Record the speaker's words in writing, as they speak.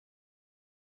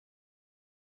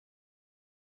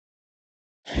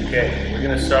Okay, we're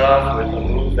going to start off with a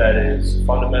move that is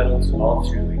fundamental to all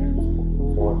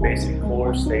cheerleaders for basic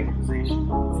core stabilization.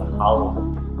 It's a hollow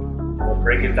move. We'll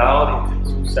break it down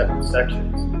into two separate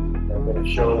sections. And I'm going to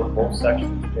show both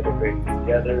sections integrated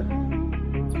together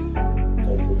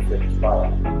until a good finished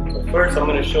product. So first, I'm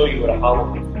going to show you what a hollow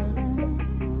move is.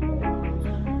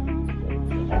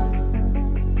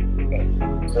 Okay.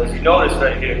 So as you notice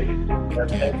right here,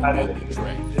 that's kind of in a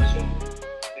position.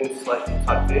 It's slightly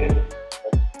tucked in.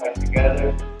 Tight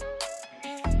together,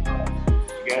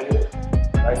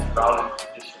 nice rounded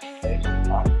position. Okay,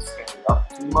 not extended up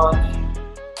too much,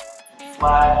 too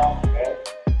flat. Okay,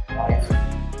 nice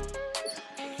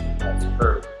position, nice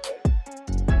curve. Okay.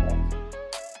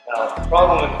 Now the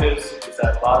problem with this is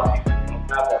that a lot of people don't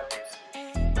have that basic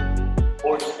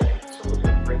core strength, so we're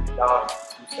going to break it down into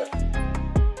two sections.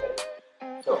 Okay.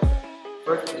 So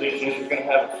first position is we're going to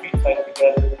have the feet tight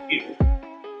together here.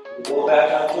 We go back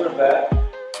onto our back.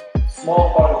 Small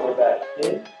part of the back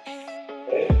in,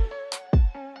 okay?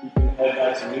 Keeping the head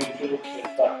nice and neutral, and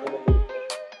tuck in a little bit.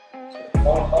 So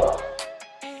come up,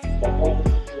 and hold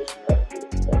this position right here,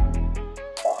 okay?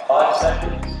 About 5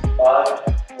 seconds, 5,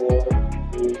 4,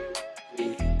 3,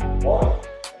 2, 1,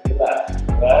 and relax.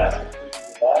 Relax, completely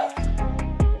relax,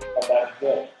 and come back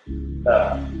again. Now,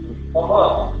 when you come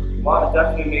up, you want to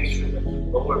definitely make sure that your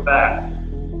lower back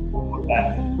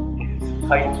is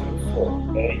tight to the floor,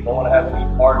 okay? You don't want to have any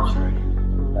arch or anything.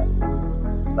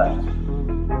 Left.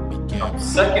 Now, the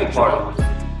second part of this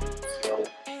skill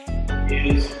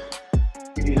is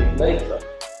getting your legs up.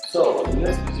 So, in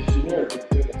this position here, we're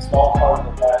putting a small part of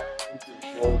the back into the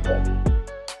floor leg.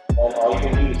 And all you're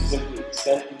going to do is simply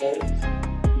extend the legs,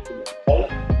 keeping them tight.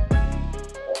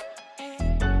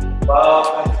 About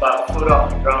a foot off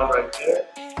the ground right there.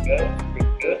 Okay,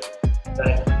 pretty good. And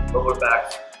then lower back.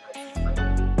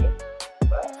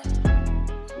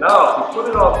 Now, if you put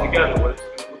it all together, what it's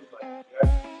going to look like, you're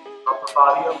actually upper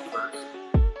body up first,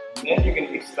 and then you're going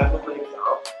to extend the legs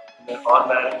out, and then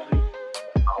automatically in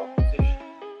the hollow position.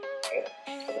 Okay?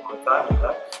 So one more time,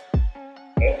 relax.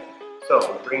 Okay? So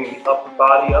we're bringing the upper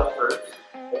body up first.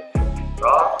 Okay?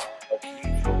 Draw, that's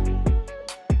neutral.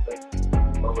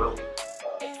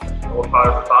 Lower part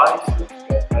of the body, so you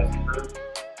get a nice curved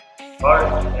part,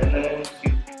 and then you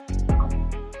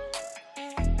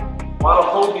want to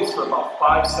hold these for about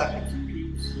 5 seconds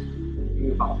each.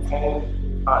 Do about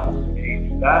 10 times. Okay,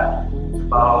 do that. It's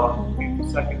about 50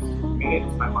 seconds to a minute.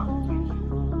 It's my modification.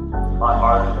 It's a lot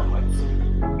harder than like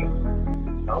okay.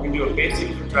 Now we do a basic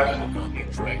progression from here.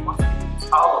 Right? Once you do this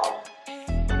hollow,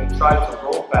 you can try to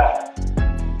roll back.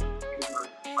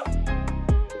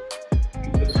 Do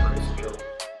this for a skill.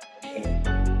 And then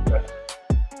progression.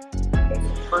 Okay, so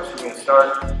first we're going to start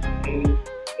in the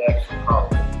actual hollow.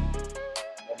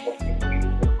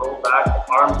 Back, the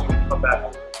arms are going to come back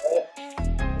over the head,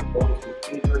 and go into an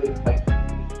inverted tight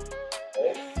position.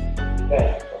 Okay?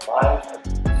 Again, the lines are to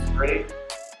be straight,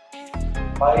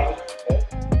 tight, okay?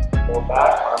 Go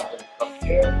back, arms are going to come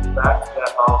here, back to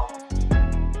that hollow position.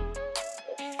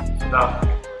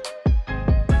 Okay?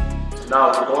 So now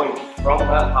we're going from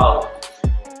that hollow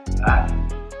position, back,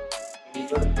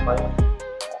 inverted tight,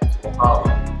 back to the hollow.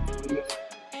 Doing this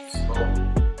slowly.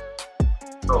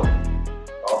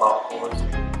 All about 4 seconds.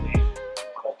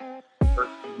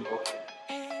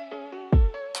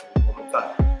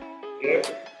 Here,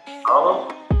 hollow,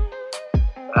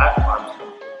 back, arms come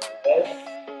over the head,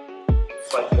 get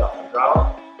slightly off the ground,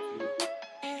 to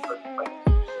the tight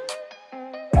position,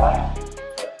 back,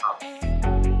 to hollow.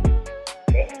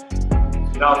 Okay?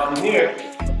 So now from here,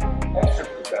 extra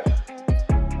progression.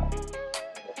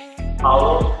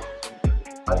 Hollow,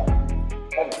 tight,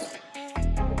 and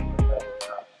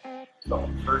so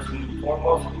first and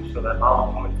foremost, show that hollow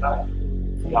one time.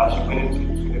 See how she went into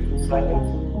 2 different seconds.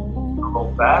 Go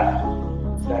back,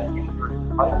 that inverted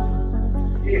pipe.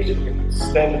 Here she can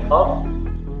extend up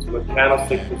to a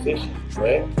candlestick position,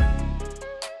 right?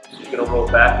 She's going to roll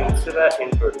back into that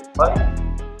inverted pipe.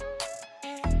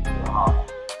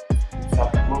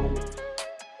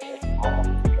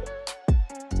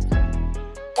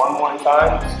 One more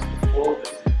time, this is the full, this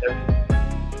is everything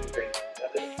integrated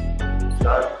together.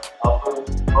 Start upper,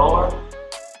 lower,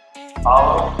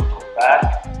 hollow, go back,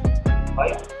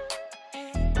 pipe.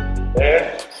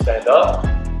 There, stand up,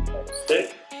 and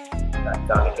stick, back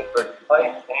down to inverted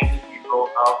pipe, and we roll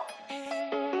out